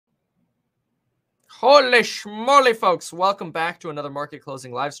Holy schmoly, folks. Welcome back to another market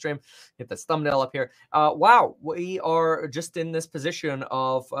closing live stream. Get this thumbnail up here. Wow, we are just in this position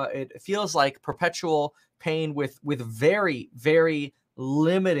of it feels like perpetual pain with very, very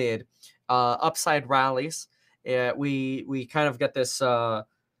limited upside rallies. We kind of get this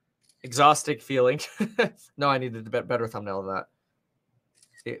exhausting feeling. No, I needed a better thumbnail than that.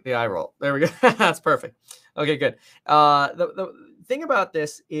 The eye roll. There we go. That's perfect. Okay, good. The thing about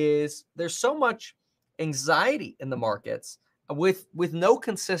this is there's so much anxiety in the markets with no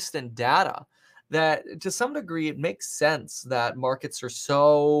consistent data that to some degree it makes sense that markets are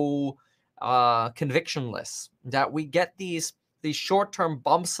so convictionless, that we get these short-term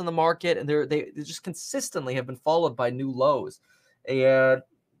bumps in the market, and they just consistently have been followed by new lows, and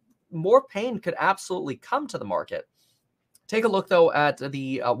more pain could absolutely come to the market. Take a look, though, at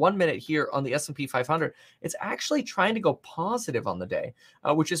the 1 minute here on the S&P 500. It's actually trying to go positive on the day,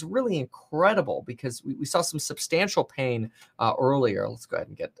 which is really incredible because we saw some substantial pain earlier. Let's go ahead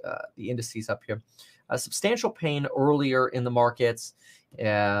and get the indices up here. Substantial pain earlier in the markets.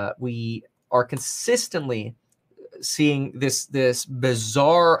 We are consistently seeing this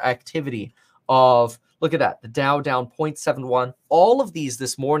bizarre activity of, look at that, the Dow down 0.71. All of these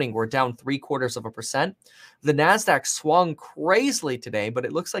this morning were down 0.75%. The NASDAQ swung crazily today, but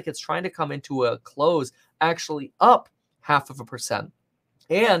it looks like it's trying to come into a close actually up 0.5%.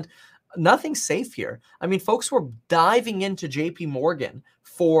 And nothing's safe here. I mean, folks were diving into JP Morgan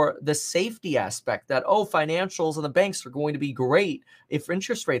for the safety aspect that, oh, financials and the banks are going to be great if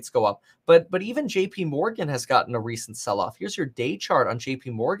interest rates go up. But even JP Morgan has gotten a recent sell-off. Here's your day chart on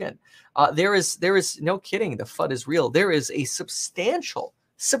JP Morgan. There is no kidding. The FUD is real. There is a substantial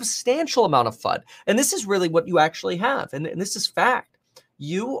amount of FUD. And this is really what you actually have. And this is fact.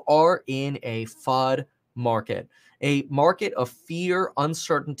 You are in a FUD market, a market of fear,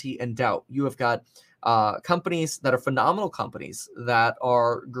 uncertainty, and doubt. You have got companies that are phenomenal companies, that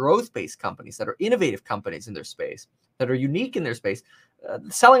are growth-based companies, that are innovative companies in their space, that are unique in their space,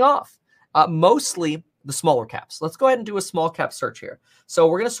 selling off. Mostly the smaller caps. Let's go ahead and do a small cap search here. So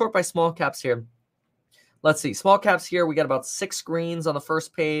we're going to sort by small caps here. Let's see, small caps here, we got about 6 greens on the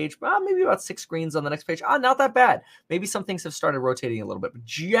first page, maybe about 6 greens on the next page. Not that bad. Maybe some things have started rotating a little bit, but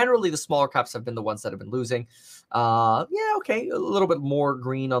generally the smaller caps have been the ones that have been losing. Yeah, okay, a little bit more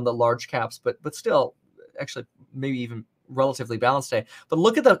green on the large caps, but still, actually, maybe even relatively balanced day. But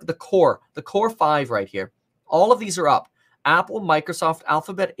look at the core 5 right here. All of these are up. Apple, Microsoft,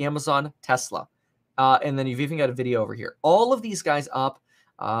 Alphabet, Amazon, Tesla. And then you've even got a video over here. All of these guys up.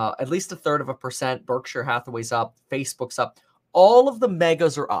 At least 1/3%. Berkshire Hathaway's up. Facebook's up. All of the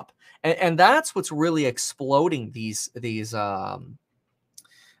megas are up, and that's what's really exploding these indices.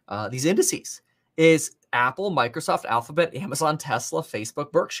 Is Apple, Microsoft, Alphabet, Amazon, Tesla,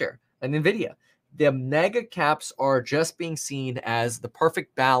 Facebook, Berkshire, and Nvidia. The mega caps are just being seen as the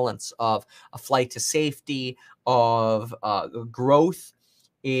perfect balance of a flight to safety, of growth,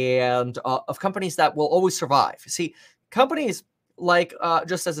 and of companies that will always survive. See, companies like,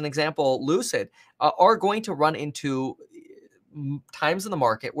 just as an example, Lucid, are going to run into times in the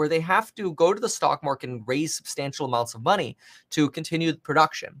market where they have to go to the stock market and raise substantial amounts of money to continue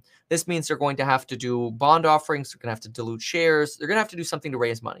production. This means they're going to have to do bond offerings, they're going to have to dilute shares, they're going to have to do something to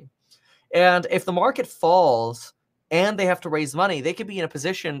raise money. And if the market falls and they have to raise money, they could be in a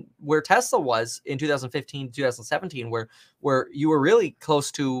position where Tesla was in 2015, 2017, where you were really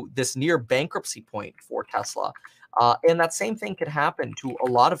close to this near bankruptcy point for Tesla. And that same thing could happen to a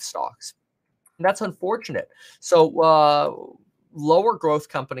lot of stocks. And that's unfortunate. So higher growth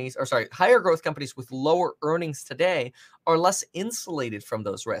companies with lower earnings today are less insulated from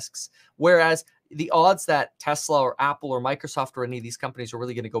those risks. Whereas the odds that Tesla or Apple or Microsoft or any of these companies are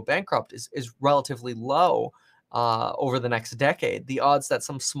really going to go bankrupt is relatively low over the next decade. The odds that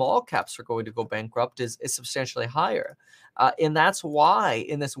some small caps are going to go bankrupt is substantially higher. And that's why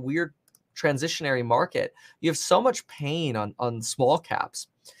in this weird transitionary market, you have so much pain on small caps,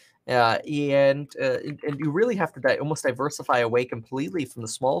 and you really have to almost diversify away completely from the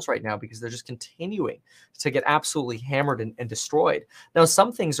smalls right now, because they're just continuing to get absolutely hammered and destroyed. Now,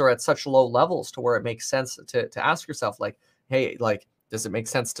 some things are at such low levels to where it makes sense to ask yourself, like, hey, like, does it make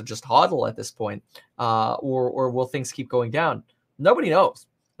sense to just hodl at this point, or will things keep going down? Nobody knows.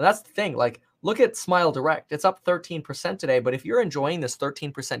 That's the thing. Like, look at Smile Direct. It's up 13% today, but if you're enjoying this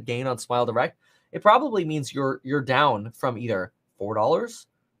 13% gain on Smile Direct, it probably means you're down from either $4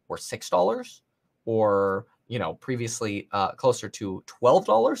 or $6 or, previously closer to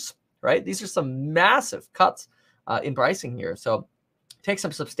 $12, right? These are some massive cuts in pricing here. So take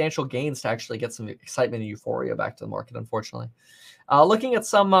some substantial gains to actually get some excitement and euphoria back to the market, unfortunately. Looking at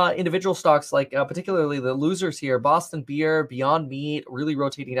some individual stocks, like particularly the losers here, Boston Beer, Beyond Meat, really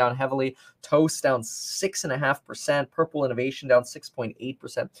rotating down heavily. Toast down 6.5%. Purple Innovation down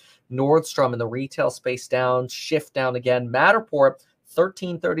 6.8%. Nordstrom in the retail space down. Shift down again. Matterport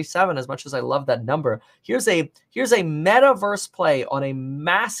 1337. As much as I love that number, here's a metaverse play on a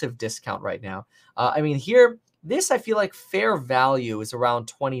massive discount right now. I mean, here. This, I feel like fair value is around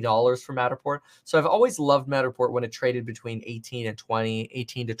 $20 for Matterport. So I've always loved Matterport when it traded between 18 and 20,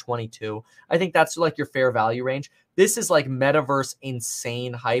 18 to 22. I think that's like your fair value range. This is like metaverse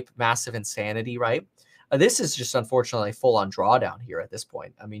insane hype, massive insanity, right? This is just unfortunately full on drawdown here at this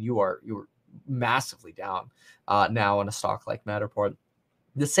point. I mean, you are massively down now on a stock like Matterport.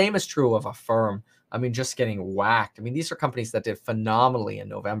 The same is true of Affirm. I mean, just getting whacked. I mean, these are companies that did phenomenally in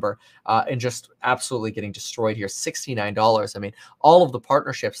November and just absolutely getting destroyed here. $69. I mean, all of the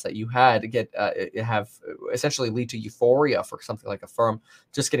partnerships that you had have essentially lead to euphoria for something like Affirm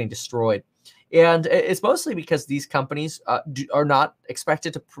just getting destroyed. And it's mostly because these companies are not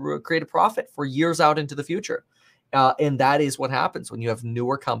expected to create a profit for years out into the future. And that is what happens when you have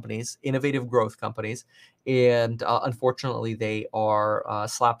newer companies, innovative growth companies, and unfortunately, they are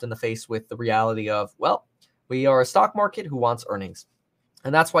slapped in the face with the reality of, well, we are a stock market who wants earnings.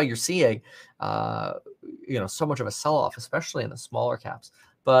 And that's why you're seeing, so much of a sell-off, especially in the smaller caps.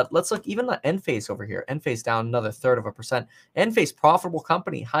 But let's look even at Enphase over here. Enphase down another 1/3%. Enphase, profitable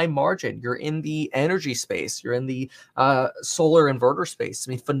company, high margin. You're in the energy space. You're in the solar inverter space.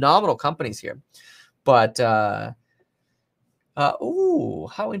 I mean, phenomenal companies here. But how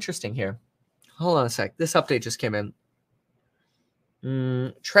interesting here. Hold on a sec. This update just came in.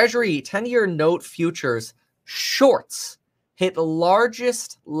 Treasury 10-year note futures shorts hit the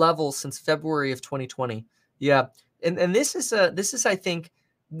largest level since February of 2020. Yeah, and this is I think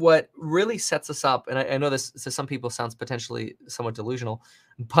what really sets us up. And I know this to some people sounds potentially somewhat delusional,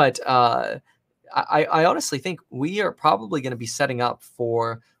 but I honestly think we are probably going to be setting up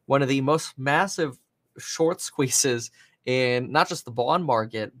for one of the most massive short squeezes in not just the bond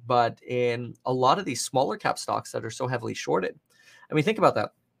market, but in a lot of these smaller cap stocks that are so heavily shorted. I mean, think about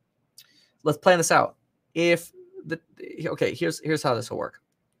that. Let's plan this out. Here's how this will work.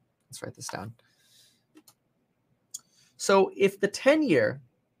 Let's write this down. So if the 10-year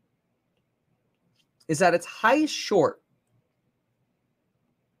is at its highest short,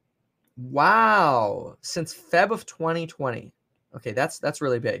 wow, since Feb of 2020. Okay, that's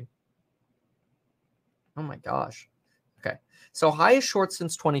really big. Oh my gosh. Okay. So highest short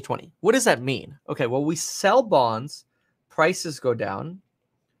since 2020. What does that mean? Okay, well, we sell bonds, prices go down,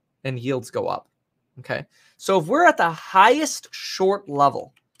 and yields go up. Okay. So if we're at the highest short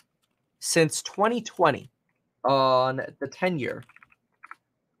level since 2020 on the 10-year,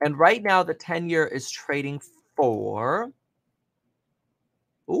 and right now the 10-year is trading for,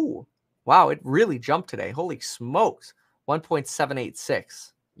 wow, it really jumped today. Holy smokes.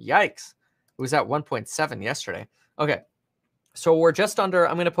 1.786. Yikes. It was at 1.7 yesterday. Okay. So we're just under,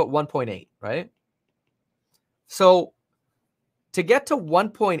 I'm going to put 1.8, right? So to get to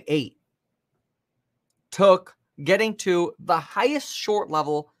 1.8 took getting to the highest short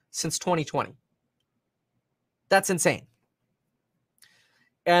level since 2020. That's insane.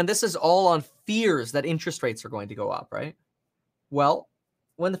 And this is all on fears that interest rates are going to go up, right? Well,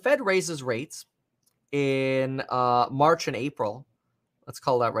 when the Fed raises rates in March and April, let's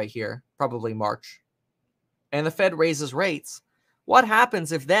call that right here, probably March, and the Fed raises rates, what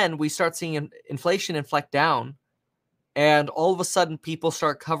happens if then we start seeing inflation inflect down and all of a sudden people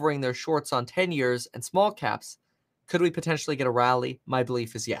start covering their shorts on 10 years and small caps? Could we potentially get a rally? My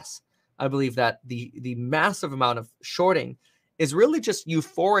belief is yes. I believe that the massive amount of shorting is really just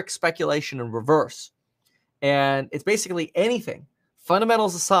euphoric speculation in reverse. And it's basically anything,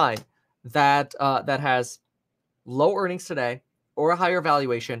 fundamentals aside, that has low earnings today or a higher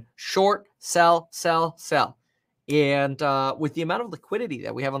valuation, short, sell, sell, sell. And with the amount of liquidity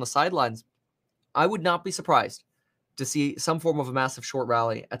that we have on the sidelines, I would not be surprised to see some form of a massive short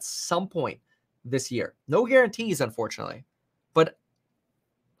rally at some point this year. No guarantees, unfortunately. But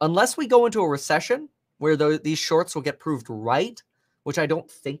unless we go into a recession where these shorts will get proved right, which I don't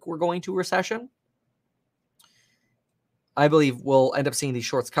think we're going to a recession, I believe we'll end up seeing these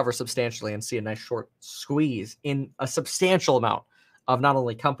shorts cover substantially and see a nice short squeeze in a substantial amount of not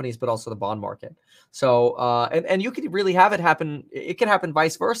only companies, but also the bond market. So, and you could really have it happen. It could happen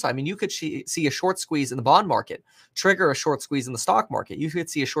vice versa. I mean, you could see a short squeeze in the bond market, trigger a short squeeze in the stock market. You could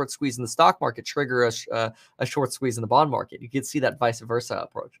see a short squeeze in the stock market, trigger a short squeeze in the bond market. You could see that vice versa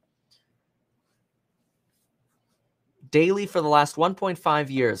approach. daily for the last 1.5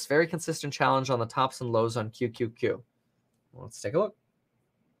 years. Very consistent challenge on the tops and lows on QQQ. Let's take a look.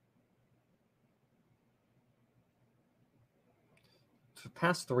 For the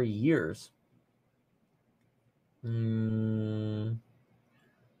past 3 years. You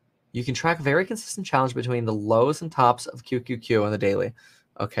can track a very consistent challenge between the lows and tops of QQQ on the daily.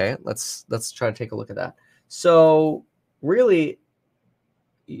 Okay, let's try to take a look at that. So really,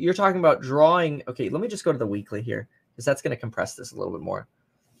 you're talking about drawing. Okay, let me just go to the weekly here, because that's going to compress this a little bit more.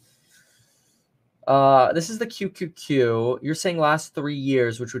 This is the QQQ. You're saying last 3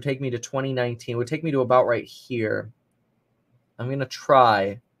 years, which would take me to 2019, would take me to about right here. I'm going to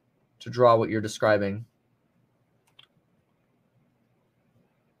try to draw what you're describing.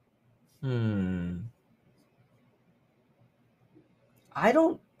 I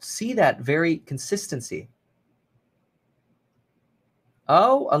don't see that very consistency.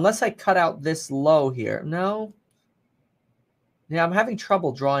 Oh, unless I cut out this low here. No. Yeah, I'm having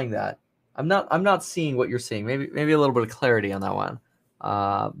trouble drawing that. I'm not seeing what you're seeing. Maybe a little bit of clarity on that one.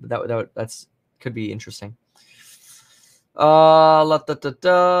 That's could be interesting. People are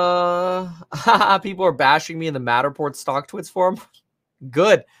bashing me in the Matterport StockTwits forum.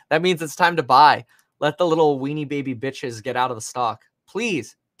 Good. That means it's time to buy. Let the little weenie baby bitches get out of the stock.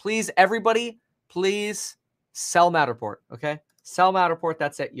 Please, everybody, please sell Matterport. Okay, sell Matterport.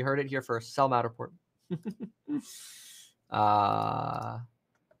 That's it. You heard it here first. Sell Matterport.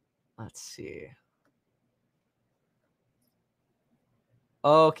 Let's see.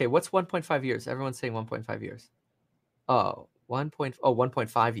 Okay, what's 1.5 years? Everyone's saying 1.5 years. Oh,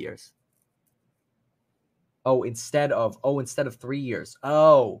 1.5 years. Oh, instead of 3 years.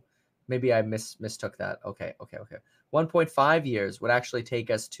 Oh, maybe I mistook that. Okay. 1.5 years would actually take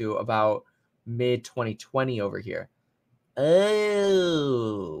us to about mid 2020 over here.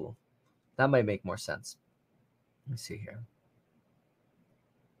 Oh, that might make more sense. Let me see here.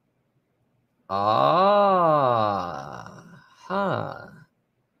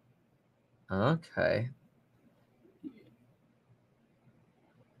 Okay.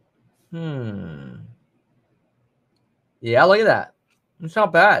 Yeah, look at that. It's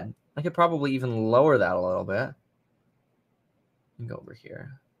not bad. I could probably even lower that a little bit. Go over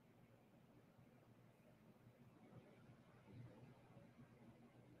here.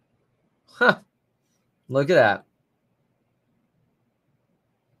 Huh. Look at that.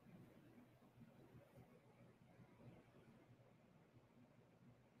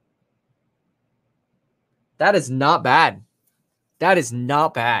 That is not bad. That is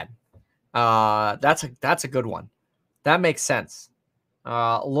not bad. That's a good one. That makes sense.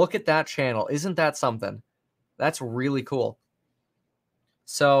 Look at that channel. Isn't that something? That's really cool.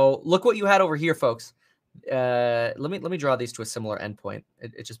 So look what you had over here, folks. Let me draw these to a similar endpoint.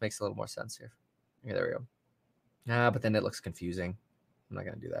 It just makes a little more sense here. Okay, there we go. But then it looks confusing. I'm not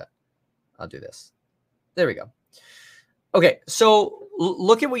gonna do that. I'll do this. There we go. Okay, so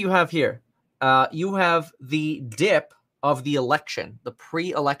look at what you have here. You have the dip of the election, the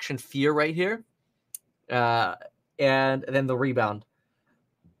pre-election fear right here, and then the rebound.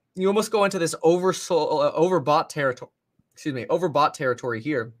 You almost go into this overbought territory. Excuse me, overbought territory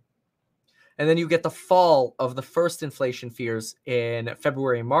here, and then you get the fall of the first inflation fears in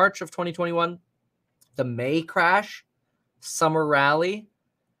February and March of 2021, the May crash, summer rally,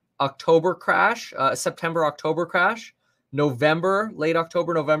 October crash, September-October crash, November, late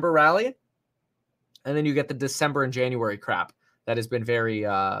October, November rally. And then you get the December and January crap that has been very,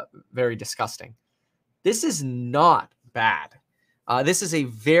 very disgusting. This is not bad. This is a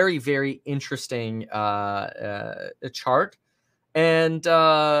very, very interesting chart. And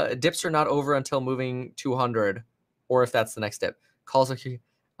dips are not over until moving 200, or if that's the next dip. Calls are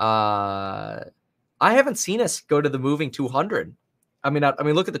I haven't seen us go to the moving 200. I mean,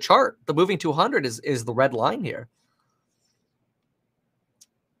 look at the chart. The moving 200 is the red line here.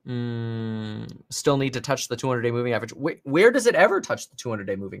 Still need to touch the 200-day moving average. Where does it ever touch the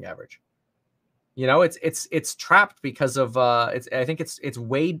 200-day moving average? You know, it's trapped because of I think it's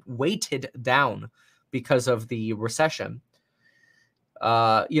weighted down because of the recession.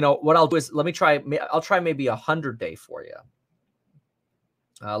 You know what I'll do is I'll try maybe 100-day for you.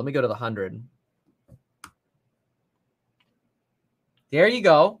 Let me go to the 100. There you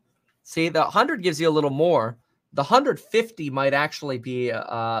go. See, the 100 gives you a little more. The 150 might actually be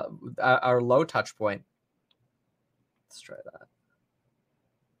our low touch point. Let's try that.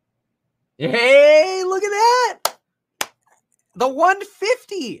 Hey, look at that. The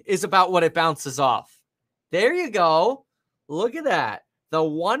 150 is about what it bounces off. There you go. Look at that. The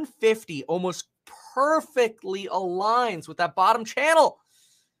 150 almost perfectly aligns with that bottom channel.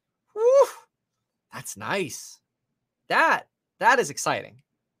 Whew. That's nice. That is exciting.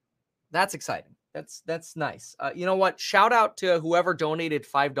 That's exciting. That's nice. You know what? Shout out to whoever donated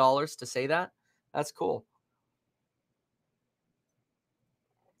 $5 to say that. That's cool.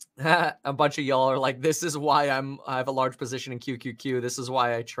 A bunch of y'all are like, this is why I have a large position in QQQ. This is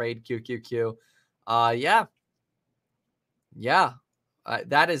why I trade QQQ. Yeah.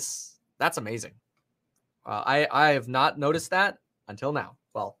 That's amazing. I have not noticed that until now.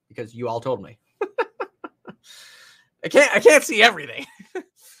 Well, because you all told me. I can't see everything.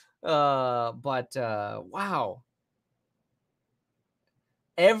 But wow.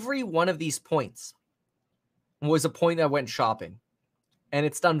 Every one of these points was a point I went shopping, and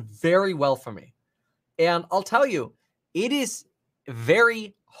it's done very well for me. And I'll tell you, it is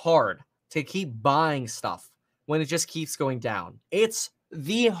very hard to keep buying stuff when it just keeps going down. It's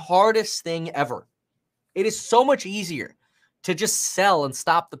the hardest thing ever. It is so much easier to just sell and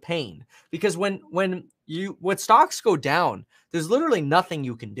stop the pain, because when stocks go down, there's literally nothing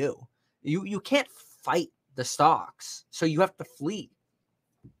you can do. You can't fight the stocks, so you have to flee.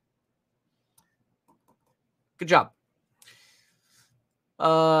 Good job.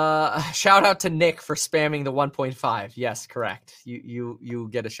 Shout out to Nick for spamming the 1.5. Yes, correct. You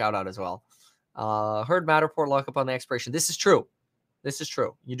get a shout out as well. Heard Matterport lockup on the expiration. This is true.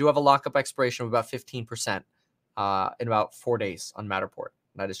 You do have a lockup expiration of about 15% in about 4 days on Matterport.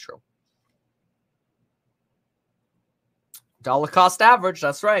 That is true. Dollar cost average.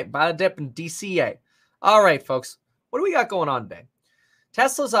 That's right. Buy a dip in DCA. All right, folks. What do we got going on today?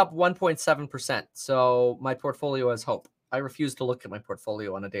 Tesla's up 1.7%. So my portfolio has hope. I refuse to look at my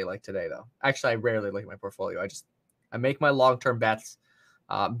portfolio on a day like today, though. Actually, I rarely look at my portfolio. I make my long-term bets.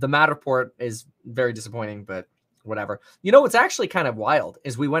 The Matterport is very disappointing, but whatever. You know what's actually kind of wild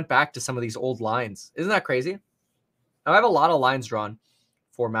is we went back to some of these old lines. Isn't that crazy? Now, I have a lot of lines drawn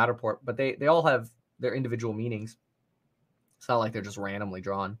for Matterport, but they all have their individual meanings. It's not like they're just randomly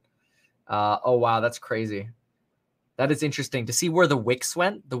drawn. Oh, wow, that's crazy. That is interesting to see where the wicks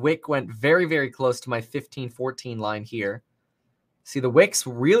went. The wick went very, very close to my 15-14 line here. See, the wicks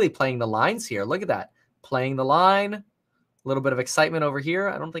really playing the lines here. Look at that. Playing the line. A little bit of excitement over here.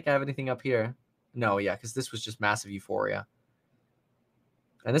 I don't think I have anything up here. No, yeah, because this was just massive euphoria.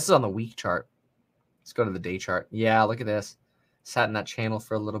 And this is on the week chart. Let's go to the day chart. Yeah, look at this. Sat in that channel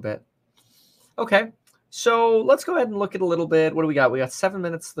for a little bit. Okay, so let's go ahead and look at a little bit. What do we got? We got 7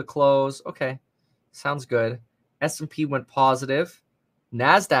 minutes to the close. Okay, sounds good. S&P went positive.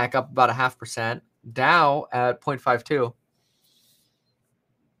 NASDAQ up about 0.5%. Dow at 0.52.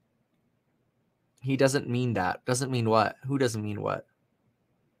 He doesn't mean that. Doesn't mean what? Who doesn't mean what?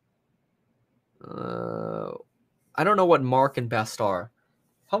 I don't know what Mark and Best are.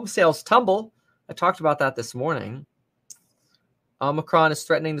 Home sales tumble. I talked about that this morning. Omicron is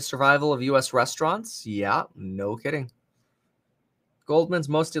threatening the survival of U.S. restaurants. Yeah, no kidding. Goldman's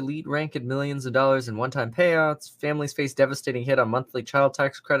most elite rank at millions of dollars in one-time payouts. Families face devastating hit on monthly child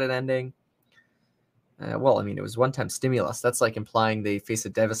tax credit ending. Well, I mean, it was one-time stimulus. That's like implying they face a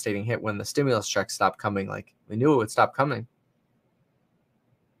devastating hit when the stimulus checks stopped coming. Like, we knew it would stop coming.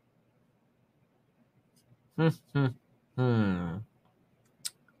 All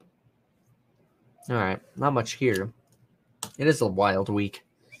right, not much here. It is a wild week.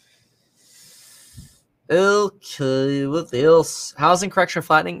 Okay, what else? Housing correction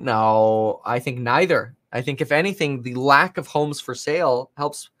flattening? No, I think neither. I think, if anything, the lack of homes for sale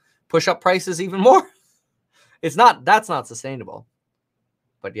helps push up prices even more. That's not sustainable.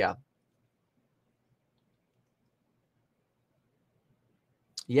 But yeah.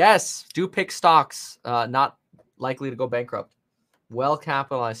 Yes, do pick stocks not likely to go bankrupt.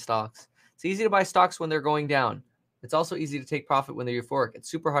 Well-capitalized stocks. It's easy to buy stocks when they're going down. It's also easy to take profit when they're euphoric. It's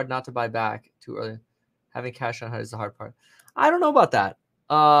super hard not to buy back too early. Having cash on hand is the hard part. I don't know about that.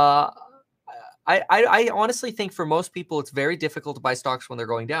 I honestly think for most people, it's very difficult to buy stocks when they're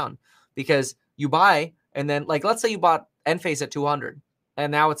going down, because you buy and then, like, let's say you bought Enphase at 200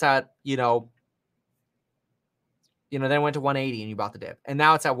 and now it's at, then it went to 180 and you bought the dip and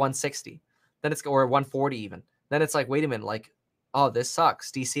now it's at 160. Then it's, or 140 even. Then it's like, wait a minute, like, oh, this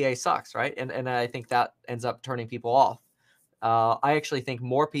sucks. DCA sucks, right? And I think that ends up turning people off. I actually think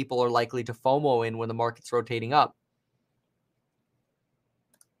more people are likely to FOMO in when the market's rotating up.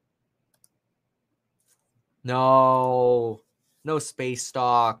 No space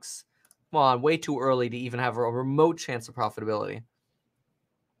stocks. Come on, way too early to even have a remote chance of profitability.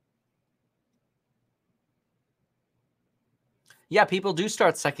 Yeah, people do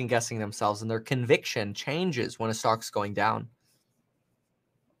start second guessing themselves and their conviction changes when a stock's going down.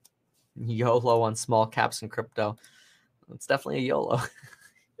 YOLO on small caps and crypto. It's definitely a YOLO.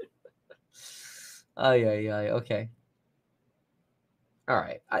 Oh, yeah. Okay. All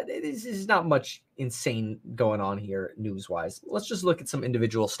right. This is not much insane going on here news-wise. Let's just look at some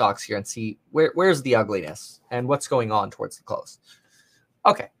individual stocks here and see where's the ugliness and what's going on towards the close.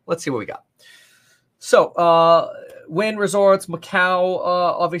 Okay, let's see what we got. So, Wynn Resorts, Macau,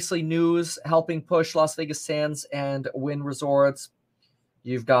 obviously news helping push Las Vegas Sands and Wynn Resorts.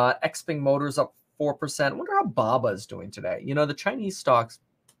 You've got Xpeng Motors up 4%. I wonder how Baba is doing today. You know, the Chinese stocks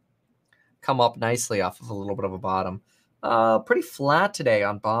come up nicely off of a little bit of a bottom. Pretty flat today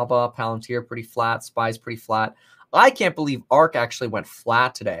on Baba, Palantir pretty flat, Spies pretty flat. I can't believe ARK actually went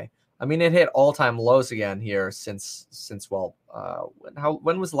flat today. I mean, it hit all-time lows again here since when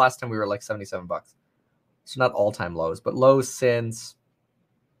was the last time we were like $77? So not all-time lows, but lows since,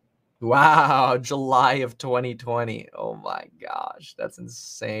 wow, July of 2020. Oh my gosh, that's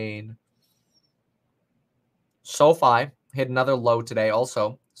insane. SoFi hit another low today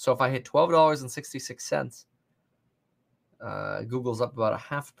also. SoFi hit $12.66. Google's up about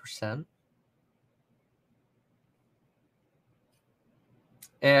 0.5%.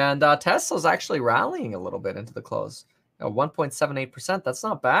 And Tesla's actually rallying a little bit into the close. 1.78%. That's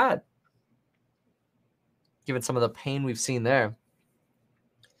not bad, given some of the pain we've seen there.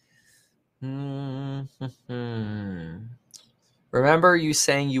 Remember you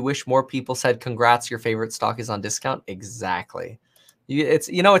saying you wish more people said congrats, your favorite stock is on discount? Exactly.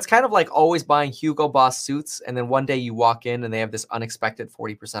 It's kind of like always buying Hugo Boss suits, and then one day you walk in and they have this unexpected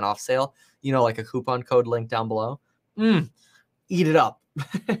 40% off sale, like a coupon code link down below. Eat it up.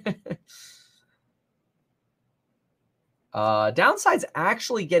 Downside's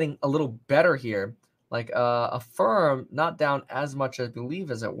actually getting a little better here. Like Affirm not down as much, I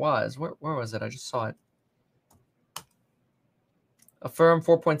believe, as it was. Where was it? I just saw it. Affirm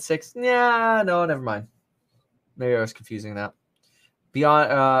 4.6. Yeah, no, never mind. Maybe I was confusing that.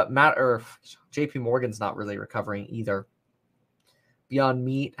 Beyond JP Morgan's not really recovering either. Beyond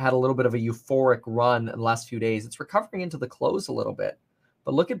Meat had a little bit of a euphoric run in the last few days. It's recovering into the close a little bit.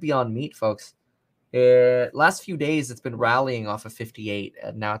 But look at Beyond Meat, folks. Last few days, it's been rallying off of 58,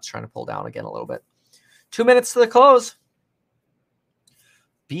 and now it's trying to pull down again a little bit. 2 minutes to the close.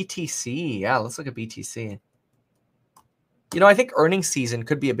 BTC. Yeah, let's look at BTC. I think earnings season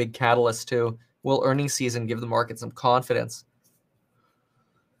could be a big catalyst too. Will earnings season give the market some confidence?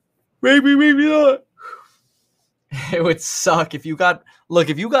 Maybe not. It would suck if you got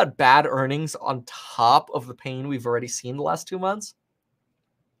bad earnings on top of the pain we've already seen the last 2 months.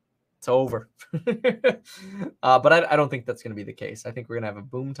 It's over. But I don't think that's going to be the case. I think we're going to have a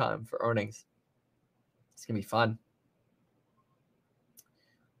boom time for earnings. It's going to be fun.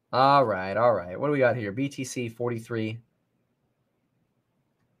 All right. What do we got here? BTC 43.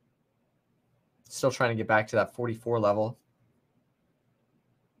 Still trying to get back to that 44 level.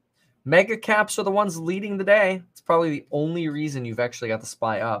 Mega caps are the ones leading the day. It's probably the only reason you've actually got the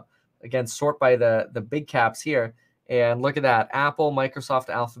SPY up. Again, sort by the big caps here. And look at that. Apple, Microsoft,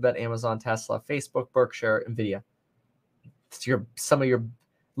 Alphabet, Amazon, Tesla, Facebook, Berkshire, NVIDIA. It's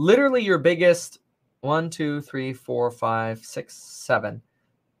literally your biggest 1, 2, 3, 4, 5, 6, 7,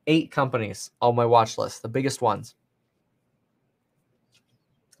 8 companies on my watch list. The biggest ones.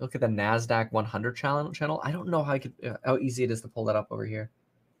 Look at the NASDAQ 100 channel. I don't know how easy it is to pull that up over here.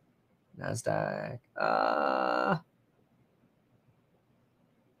 NASDAQ.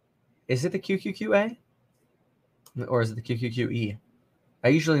 Is it the QQQA? Or is it the QQQE? I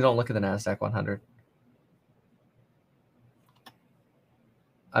usually don't look at the NASDAQ 100.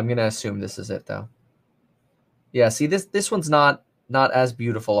 I'm going to assume this is it, though. Yeah, see, this one's not as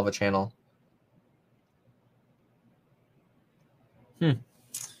beautiful of a channel. All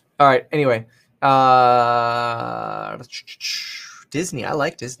right, anyway. Disney. I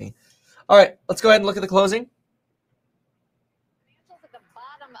like Disney. All right, let's go ahead and look at the closing. Financials at the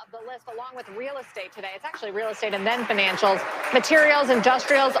bottom of the list, along with real estate today. It's actually real estate and then financials. Materials,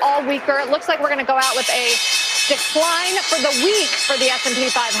 industrials, all weaker. It looks like we're going to go out with a decline for the week for the S&P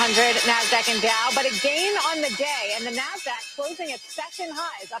 500, NASDAQ, and Dow, but a gain on the day. And the NASDAQ closing at session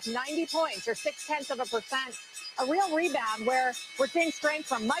highs, up 90 points, or 0.6%. A real rebound where we're seeing strength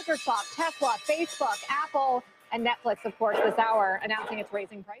from Microsoft, Tesla, Facebook, Apple, and Netflix, of course, this hour, announcing it's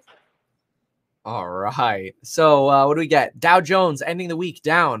raising prices. All right. So what do we get? Dow Jones ending the week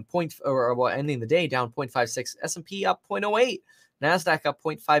down ending the day down 0.56. S&P up 0.08. NASDAQ up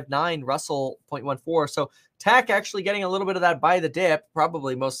 0.59. Russell 0.14. So tech actually getting a little bit of that by the dip,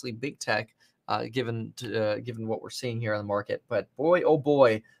 probably mostly big tech, given what we're seeing here in the market. But boy, oh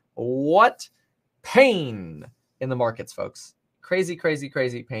boy, what pain in the markets, folks. Crazy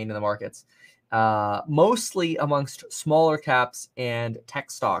pain in the markets. Mostly amongst smaller caps and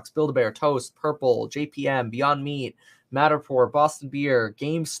tech stocks. Build-A-Bear, Toast, Purple, JPM, Beyond Meat, Matterport, Boston Beer,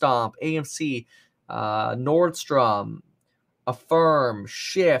 GameStop, AMC, Nordstrom, Affirm,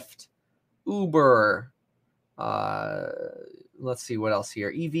 Shift, Uber. Let's see what else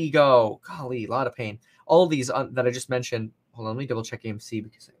here. EVgo. Golly, a lot of pain. All these that I just mentioned. Hold on, let me double check AMC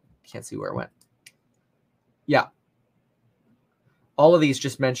because I can't see where it went. Yeah. All of these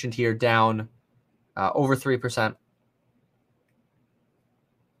just mentioned here down over 3%.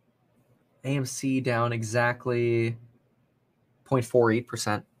 AMC down exactly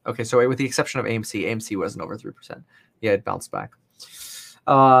 0.48%. Okay, so with the exception of AMC wasn't over 3%. Yeah, it bounced back.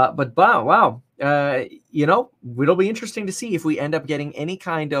 But wow. It'll be interesting to see if we end up getting any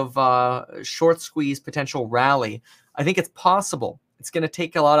kind of short squeeze potential rally. I think it's possible. It's going to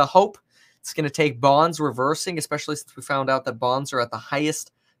take a lot of hope. It's going to take bonds reversing, especially since we found out that bonds are at the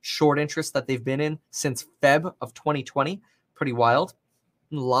highest short interest that they've been in since Feb of 2020. Pretty wild.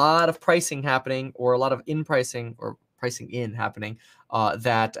 A lot of pricing happening, or a lot of pricing in happening,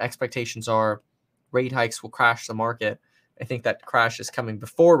 that expectations are rate hikes will crash the market. I think that crash is coming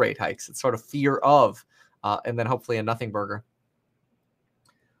before rate hikes. It's sort of fear of, and then hopefully a nothing burger.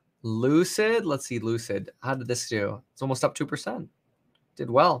 Lucid, let's see, Lucid. How did this do? It's almost up 2%. Did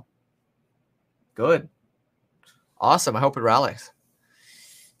well. Good. Awesome. I hope it rallies.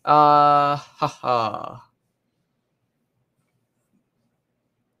 I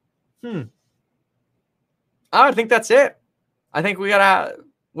think that's it. I think we gotta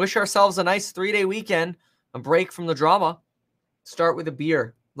wish ourselves a nice 3-day weekend, a break from the drama. Start with a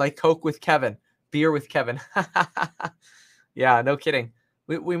beer, like Coke with Kevin, beer with Kevin. Yeah, no kidding.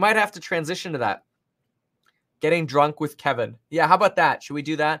 We might have to transition to that. Getting drunk with Kevin. Yeah, how about that? Should we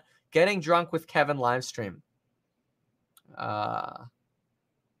do that? Getting drunk with Kevin live stream. To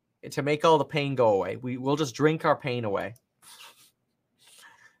make all the pain go away. We'll just drink our pain away.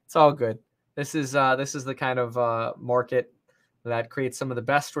 It's all good. This is the kind of market that creates some of the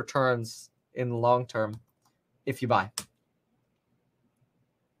best returns in the long term if you buy.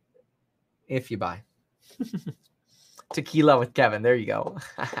 If you buy. Tequila with Kevin. There you go.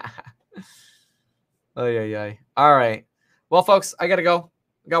 Oh, yeah. All right. Well, folks, I got to go.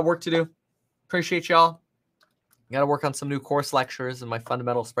 I got work to do. Appreciate y'all. I got to work on some new course lectures and my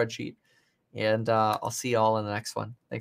fundamental spreadsheet. And I'll see y'all in the next one. Thanks.